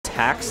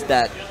attacks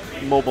that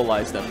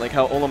mobilize them, like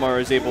how Olimar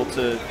is able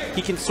to,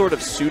 he can sort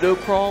of pseudo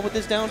crawl with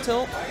his down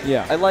tilt.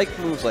 Yeah. I like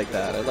moves like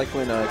that. I like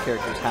when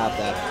characters have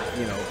that,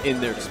 you know,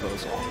 in their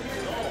disposal.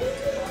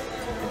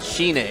 And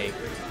Shine.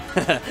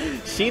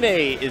 Shine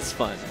is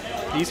fun.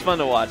 He's fun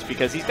to watch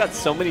because he's got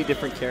so many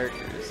different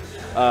characters.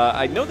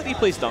 I know that he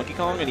plays Donkey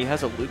Kong and he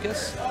has a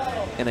Lucas,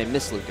 and I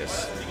miss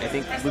Lucas. I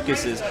think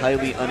Lucas is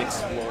highly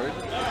unexplored.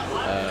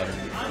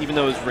 Even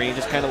though his range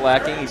is kind of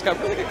lacking, he's got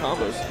really good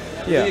combos.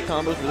 Really good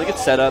combos, really good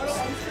setups,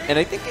 and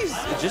I think he's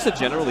just a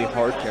generally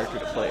hard character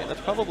to play, and that's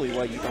probably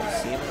why you don't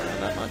see him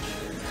around that much.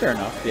 Fair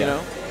enough, you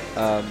know?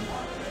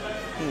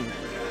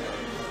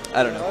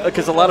 I don't know,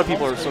 because a lot of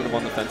people are sort of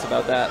on the fence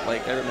about that.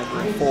 Like, I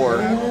remember in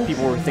 4,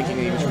 people were thinking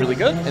he was really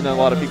good, and a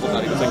lot of people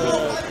thought he was like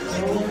good.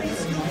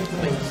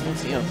 But you just don't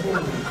see him.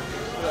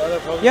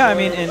 Yeah, I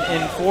mean,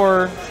 in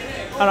 4,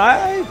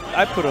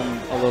 I put him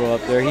a little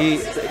up there.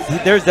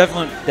 There's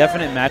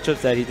definite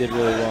matchups that he did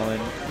really well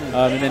in,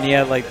 and then he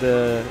had like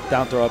the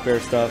down throw up air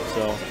stuff.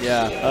 So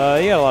yeah,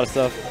 he had a lot of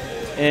stuff.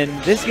 In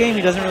this game,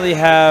 he doesn't really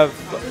have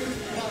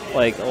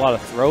like a lot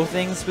of throw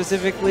things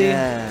specifically,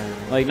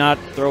 like not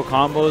throw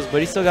combos, but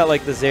he still got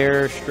like the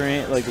Zaire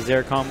string, like the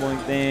Zaire comboing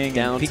thing.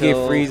 Down PK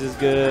tilt. freeze is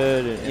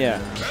good.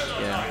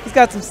 And he's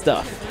got some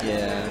stuff.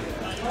 Yeah.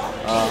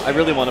 I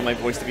really wanted my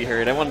voice to be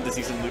heard. I wanted to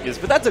see some Lucas,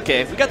 but that's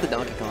okay. We got the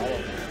Donkey Kong.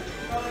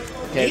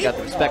 Okay, we got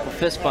the respectful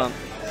fist bump.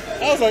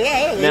 I was like,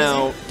 yeah.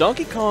 Now,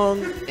 Donkey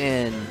Kong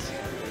and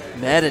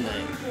Meta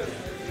Knight.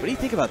 What do you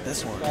think about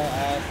this one?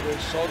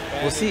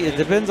 We'll see. It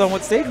depends on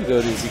what stage we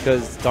go to,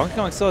 because Donkey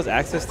Kong still has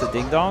access to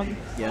Ding Dong.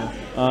 Yeah.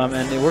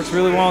 And it works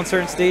really well on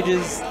certain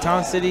stages.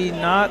 Town City,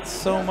 not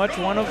so much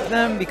one of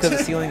them, because the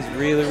ceiling's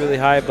really, really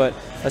high. But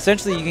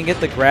essentially, you can get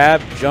the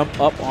grab,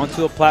 jump up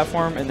onto a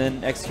platform, and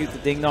then execute the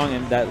Ding Dong,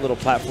 and that little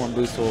platform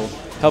boost will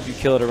help you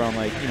kill it around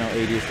like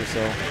 80th or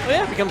so. Oh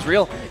yeah, it becomes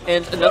real.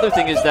 And another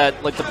thing is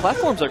that like the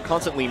platforms are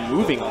constantly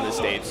moving on this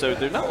stage, so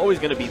they're not always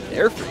going to be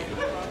there for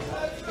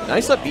you.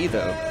 Nice up B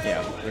though.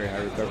 Yeah, very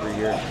high recovery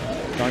here.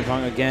 Donkey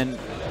Kong again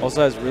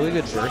also has really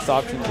good burst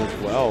options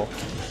as well.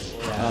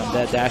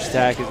 That dash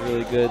attack is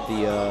really good.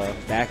 The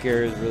back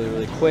air is really,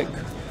 really quick.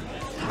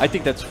 I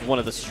think that's one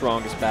of the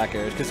strongest back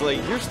airs because like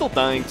you're still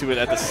dying to it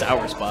at the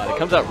sour spot. It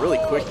comes out really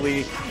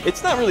quickly.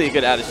 It's not really a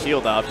good out of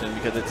shield option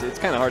because it's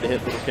kind of hard to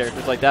hit little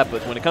characters like that.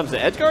 But when it comes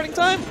to edge guarding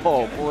time,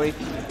 oh boy, you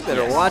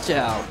better watch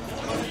out.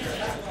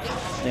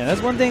 Yeah,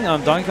 that's one thing.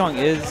 Donkey Kong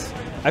is.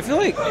 I feel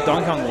like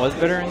Donkey Kong was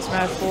better in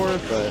Smash 4,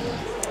 but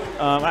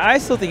I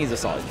still think he's a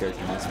solid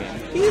character in this game.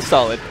 He's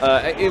solid.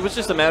 It was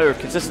just a matter of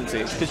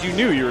consistency because you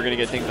knew you were going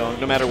to get Ding Dong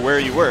no matter where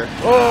you were.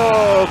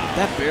 Oh,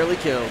 that barely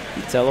killed.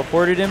 He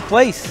teleported in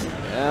place.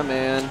 Yeah,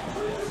 man.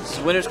 This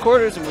is winner's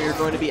quarters, and we are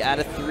going to be out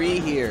of 3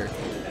 here.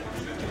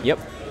 Yep.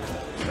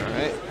 All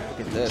right,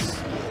 look at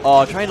this.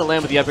 Oh, trying to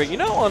land with the upgrade. You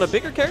know, on a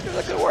bigger character,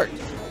 that could have worked.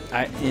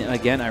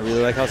 Again, I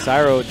really like how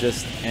Cyro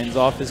just ends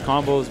off his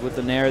combos with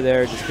the Nair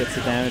there, just gets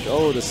the damage.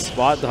 Oh, the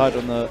spot dodge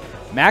on the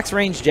max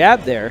range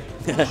jab there.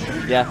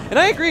 Yeah, and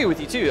I agree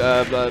with you too.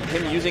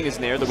 Him using his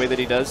Nair the way that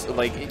he does,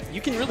 like,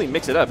 you can really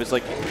mix it up. It's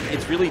like,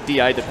 it's really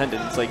DI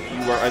dependent. It's like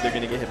you are either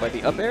going to get hit by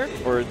the up air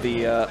or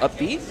the up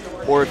B,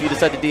 or if you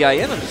decide to DI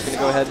in, I'm just going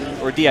to go ahead and,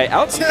 or DI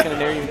out, I'm just going to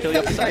Nair you and kill you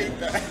up the side.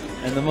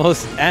 And the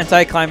most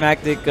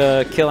anticlimactic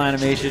kill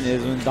animation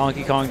is when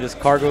Donkey Kong just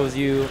cargoes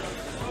you,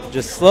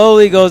 just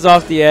slowly goes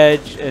off the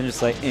edge, and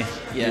just like, you're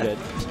dead.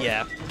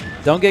 Yeah.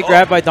 Don't get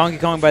grabbed by Donkey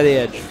Kong by the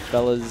edge,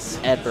 fellas.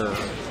 Ever.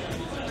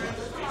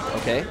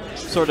 Okay.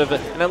 Sort of,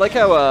 and I like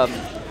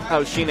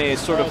how Shine is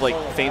sort of like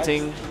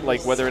feinting,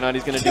 like whether or not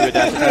he's going to do a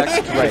dash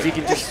attack. Because he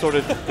can just sort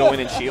of go in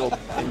and shield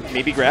and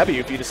maybe grab you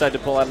if you decide to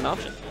pull out an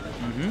option.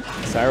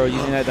 Cyro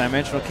using that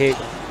dimensional cape.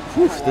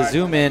 Whew, the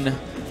zoom in,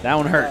 that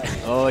one hurt.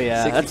 Oh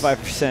yeah,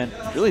 65%.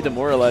 That's really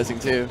demoralizing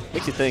too.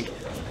 Makes you think.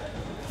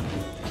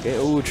 Okay,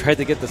 ooh, tried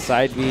to get the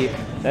side B.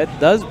 That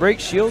does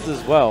break shields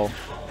as well.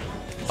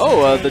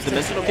 Oh, the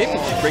dimensional cape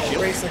can break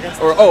shields.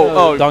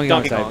 Or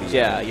Donkey Kong.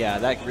 Yeah,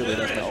 that really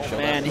does make show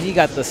man, he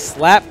got the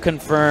slap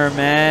confirm,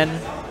 man.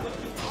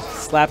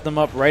 Slapped him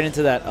up right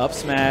into that up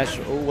smash.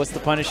 Oh, what's the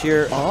punish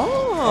here?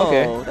 Oh,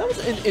 okay. That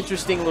was an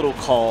interesting little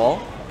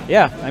call.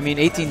 Yeah, I mean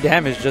 18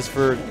 damage just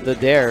for the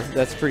dare.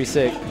 That's pretty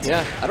sick.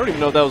 Yeah, I don't even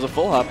know if that was a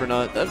full hop or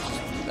not. That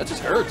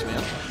just hurts,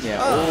 man.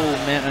 Yeah. Oh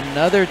man,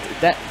 another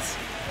that's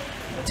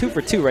 2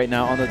 for 2 right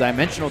now on the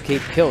dimensional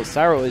cape kills.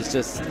 Cyro is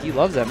just, he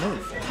loves that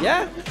move.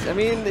 Yeah, I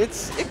mean it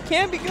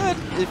can be good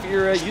if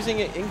you're using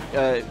it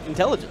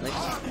intelligently.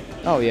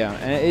 Oh yeah,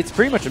 and it's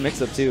pretty much a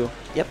mix-up too.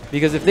 Yep.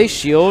 Because if they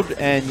shield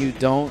and you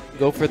don't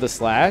go for the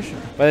slash,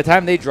 by the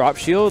time they drop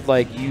shield,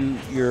 like you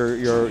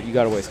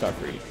got away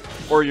scot-free.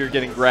 Or you're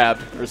getting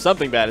grabbed, or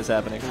something bad is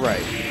happening.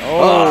 Right. Oh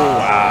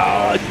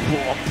wow!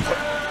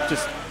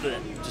 Just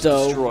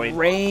so destroyed.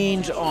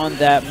 Range on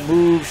that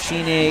move.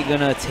 Shine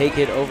gonna take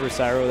it over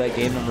Cyro that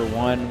game number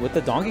 1 with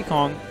the Donkey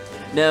Kong.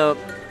 Now,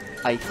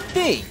 I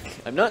think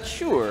I'm not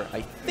sure.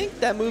 I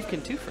think that move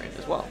can two-frame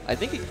as well. I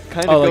think it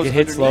kind of Oh, goes like it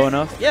hits low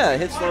enough? Yeah, it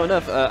hits low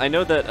enough. I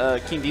know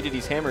that King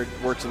Dedede's hammer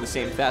works in the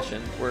same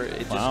fashion, where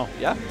it just,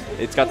 yeah,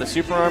 it's got the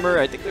super armor.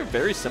 I think they're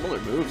very similar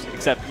moves,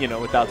 except, you know,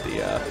 without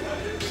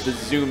the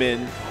zoom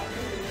in.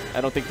 I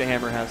don't think the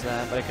hammer has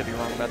that, but I could be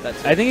wrong about that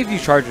too. I think if you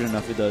charge it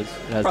enough, it does.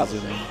 It has Probably.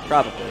 the zoom in.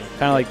 Probably.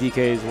 Kind of like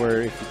DK's,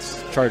 where if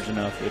it's charged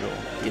enough, it'll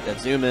get that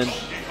zoom in.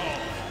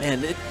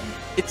 Man,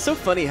 it's so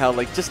funny how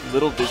like just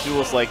little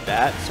visuals like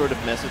that sort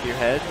of mess with your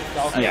head.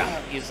 Yeah.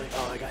 He's like,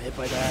 oh, I got hit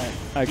by that.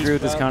 I agree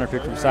with this counter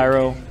pick from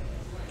Cyro.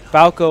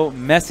 Falco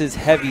messes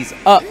heavies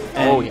up.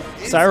 And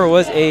Cyro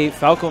was a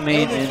Falco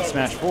main in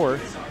Smash 4.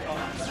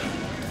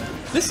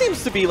 This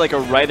seems to be like a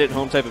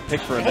right-at-home type of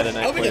pick for a Meta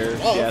Knight player, if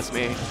you ask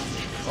me.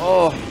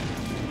 Oh,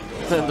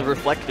 the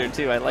reflector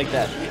too. I like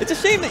that. It's a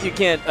shame that you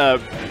can't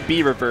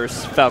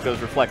B-reverse Falco's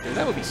reflector.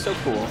 That would be so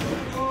cool.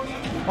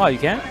 Wow, you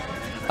can't?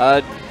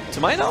 To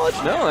my knowledge,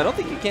 no. I don't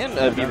think you can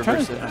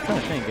B-reverse it. I'm trying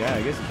to think. Yeah,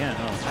 I guess you can't.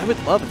 Oh. I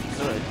would love if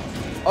you could.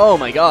 Oh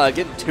my god,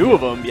 getting two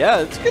of them.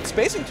 Yeah, it's a good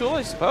spacing tool,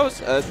 I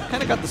suppose.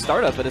 Kind of got the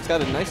startup, but it's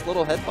got a nice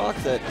little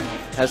headbox that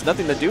has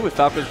nothing to do with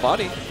Falco's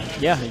body.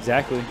 Yeah,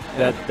 exactly.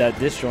 That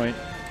disjoint.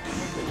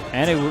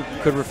 And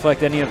it could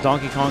reflect any of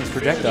Donkey Kong's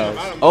projectiles.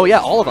 Oh yeah,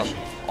 all of them.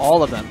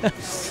 All of them.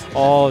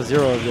 All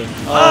 0 of them.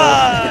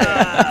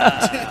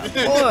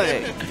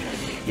 Boy.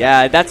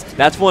 Yeah,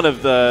 that's one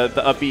of the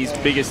up B's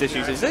biggest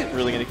issues. Is it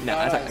really going to... No,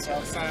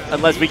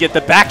 unless we get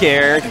the back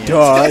air.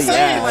 Duh,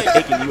 yeah,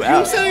 taking you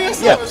out.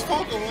 Yeah.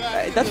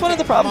 That's one of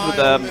the problems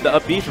with the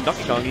up B from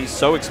Donkey Kong. He's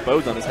so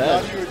exposed on his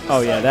head.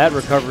 Oh, yeah, that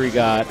recovery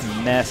got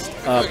messed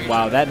up.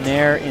 Wow, that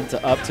nair into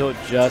up tilt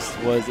just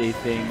was a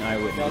thing I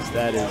witnessed.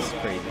 That is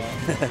crazy.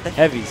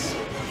 Heavies.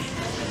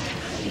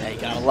 Yeah, you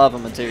got to love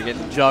them until you're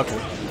getting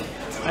juggled.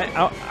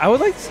 I would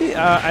like to see...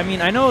 I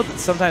mean, I know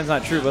it's sometimes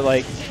not true, but,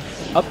 like,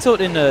 up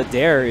tilt into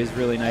dare is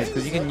really nice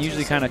because you can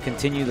usually kind of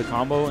continue the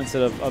combo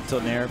instead of up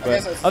tilt nair,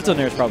 but up tilt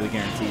nair is probably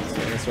guaranteed, so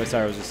that's why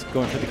Cyro was just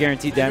going for the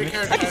guaranteed damage.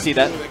 I can see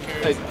that.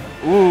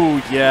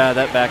 Ooh, yeah,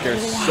 that back air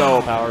is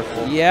so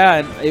powerful. Yeah,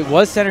 and it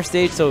was center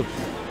stage, so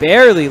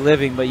barely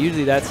living, but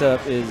usually that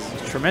setup is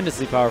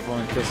tremendously powerful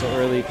and kill so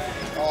early.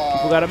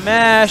 People got to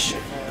mash.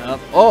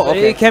 Oh,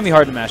 okay. It can be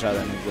hard to mash out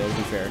of that move, though, to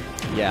be fair.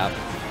 Yeah.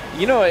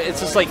 You know, it's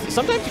just like,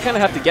 sometimes you kind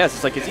of have to guess.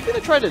 It's like, is he going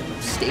to try to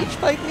stage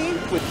fight me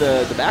with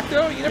the back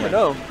throw? You never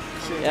know.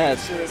 Yeah.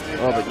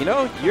 Oh, but you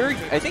know,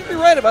 I think you're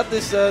right about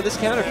this this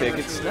counter pick.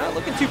 It's not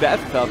looking too bad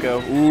for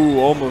Falco. Ooh,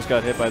 almost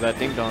got hit by that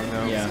ding dong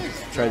though. Yeah.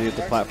 Try to get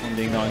the platform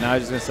ding dong. Now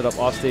he's just going to set up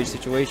offstage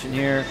situation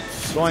here.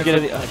 Going for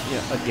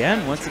the,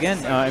 again, once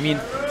again. I mean,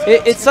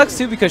 it sucks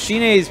too because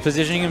Shine is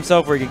positioning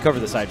himself where he can cover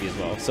the side B as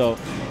well. So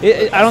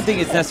I don't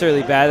think it's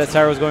necessarily bad that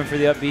Cyro's going for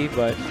the up B,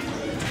 but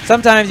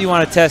sometimes you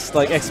want to test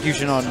like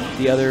execution on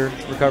the other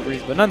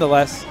recoveries, but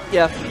nonetheless.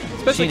 Yeah,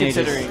 especially Shine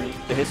considering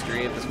the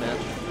history of this match.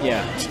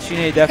 Yeah,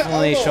 Shine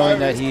definitely showing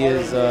that he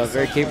is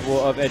very capable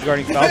of edge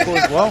guarding Falco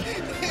as well.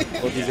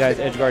 Both these guys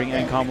edge guarding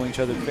and comboing each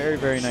other very,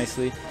 very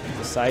nicely.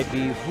 The side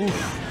B.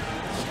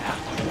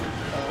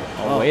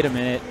 Oh, wait a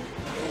minute.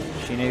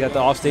 Shine got the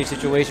offstage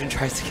situation,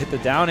 tries to get the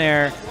down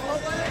air.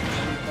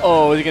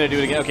 Oh, is he going to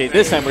do it again? Okay,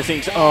 this time we're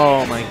seeing...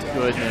 Oh, my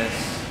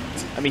goodness.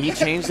 I mean, he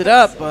changed it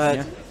up, but...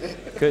 Yeah.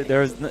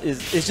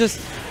 It's just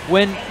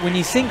when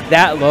you sink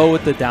that low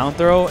with the down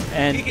throw,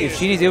 and if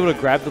Shine's able to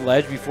grab the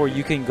ledge before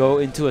you can go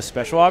into a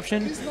special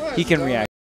option, he can react.